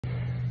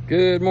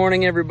Good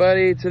morning,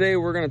 everybody. Today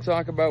we're going to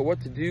talk about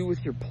what to do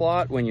with your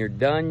plot when you're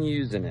done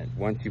using it.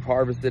 Once you've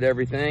harvested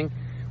everything,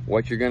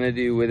 what you're going to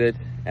do with it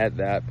at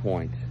that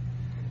point.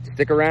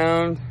 Stick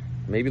around,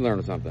 maybe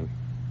learn something.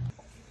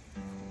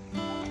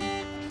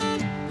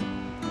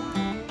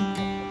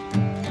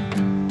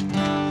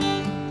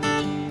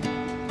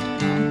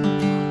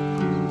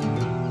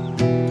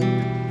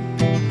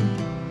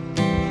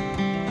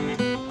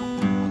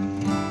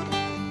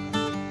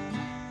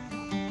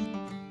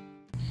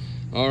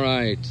 All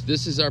right,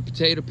 this is our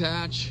potato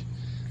patch.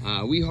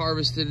 We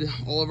harvested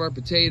all of our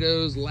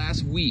potatoes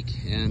last week,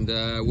 and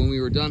when we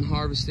were done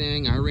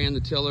harvesting, I ran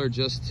the tiller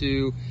just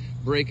to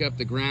break up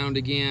the ground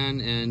again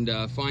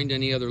and find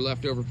any other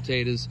leftover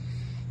potatoes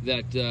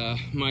that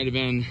might have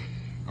been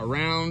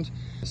around.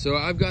 So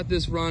I've got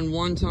this run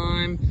one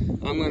time.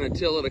 I'm gonna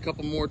till it a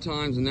couple more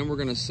times, and then we're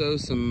gonna sow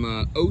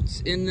some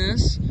oats in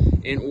this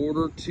in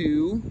order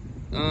to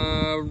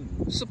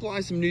supply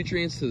some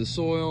nutrients to the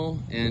soil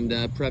and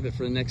prep it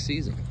for the next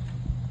season.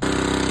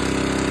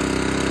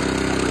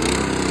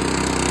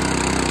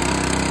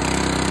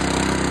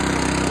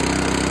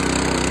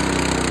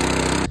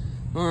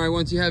 All right,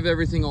 once you have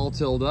everything all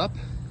tilled up,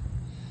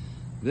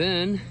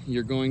 then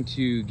you're going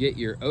to get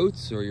your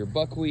oats or your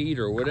buckwheat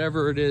or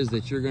whatever it is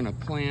that you're going to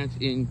plant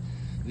in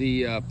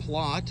the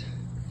plot,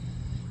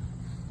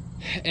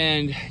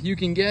 and you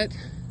can get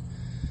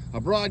a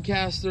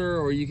broadcaster,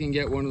 or you can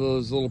get one of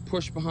those little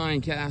push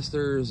behind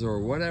casters, or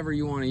whatever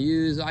you want to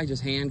use. I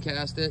just hand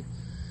cast it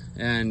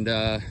and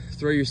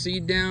throw your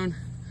seed down,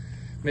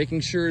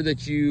 making sure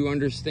that you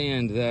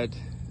understand that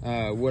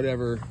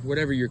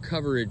whatever your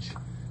coverage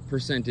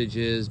percentage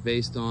is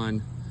based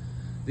on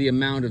the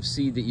amount of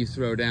seed that you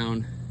throw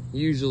down.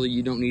 Usually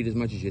you don't need as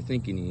much as you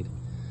think you need.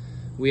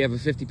 We have a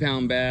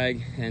 50-pound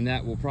bag, and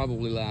that will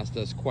probably last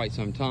us quite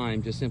some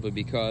time, just simply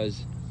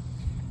because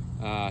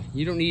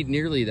you don't need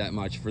nearly that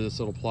much for this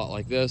little plot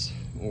like this,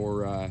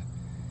 or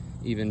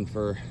even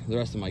for the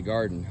rest of my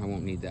garden. I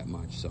won't need that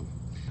much. So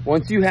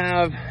once you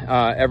have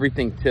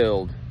everything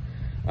tilled,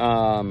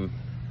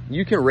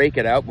 you can rake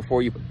it out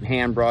before you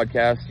hand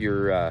broadcast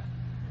your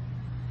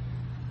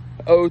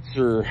oats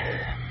or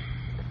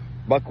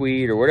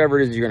buckwheat or whatever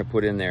it is you're going to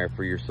put in there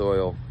for your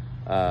soil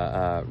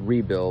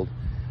rebuild.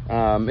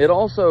 It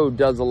also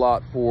does a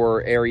lot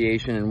for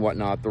aeration and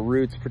whatnot. The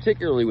roots,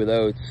 particularly with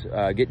oats,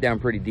 get down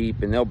pretty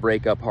deep and they'll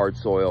break up hard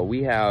soil.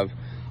 We have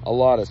a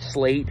lot of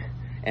slate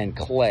and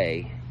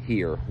clay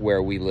here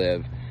where we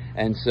live,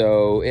 and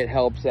so it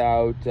helps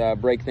out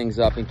break things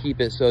up and keep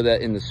it so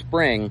that in the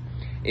spring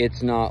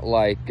it's not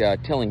like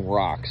tilling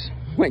rocks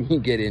when you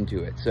get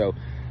into it. So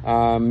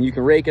you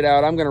can rake it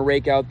out. I'm going to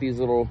rake out these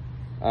little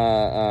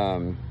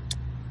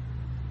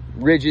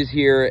ridges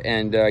here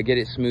and get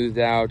it smoothed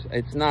out.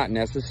 It's not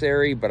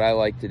necessary, but I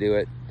like to do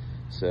it.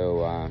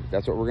 So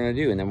that's what we're going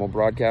to do, and then we'll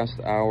broadcast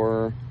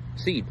our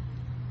seed.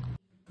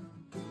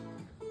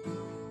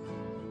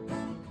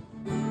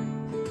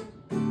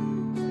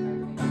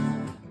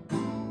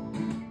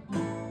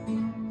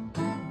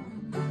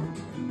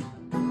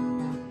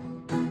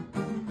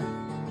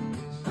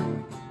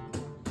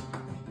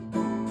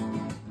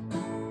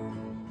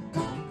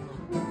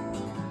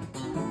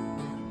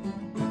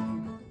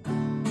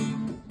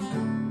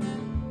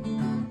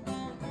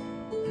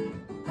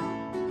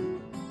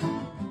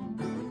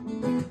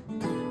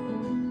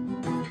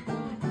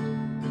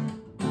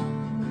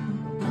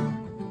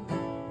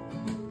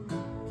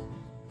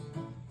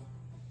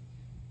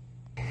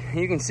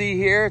 You can see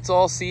here it's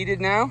all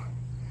seeded now,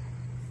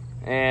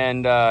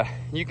 and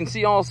you can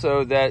see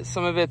also that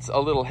some of it's a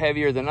little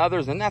heavier than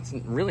others, and that's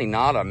really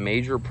not a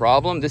major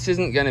problem. This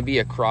isn't going to be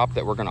a crop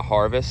that we're going to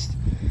harvest.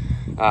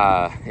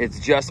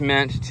 It's just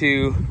meant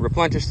to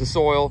replenish the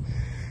soil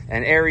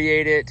and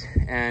aerate it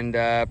and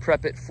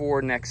prep it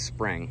for next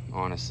spring,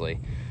 honestly.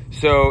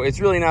 So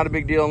it's really not a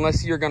big deal.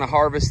 Unless you're going to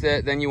harvest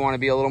it, then you want to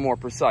be a little more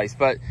precise,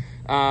 but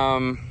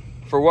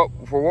for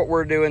what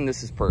we're doing,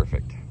 this is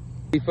perfect.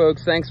 Hey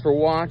folks, thanks for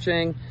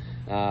watching.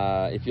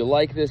 If you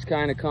like this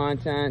kind of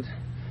content,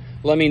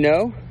 let me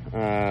know.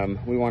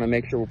 We want to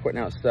make sure we're putting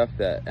out stuff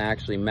that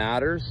actually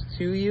matters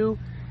to you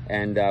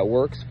and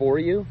works for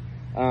you.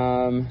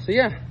 So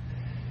yeah,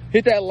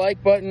 hit that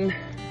like button,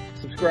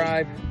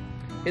 subscribe,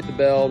 hit the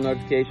bell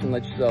notification,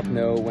 let yourself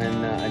know when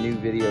a new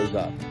video's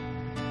up.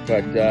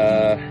 But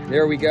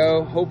there we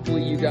go.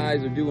 Hopefully you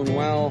guys are doing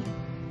well,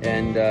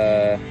 and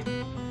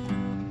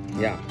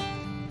yeah,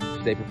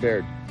 stay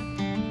prepared.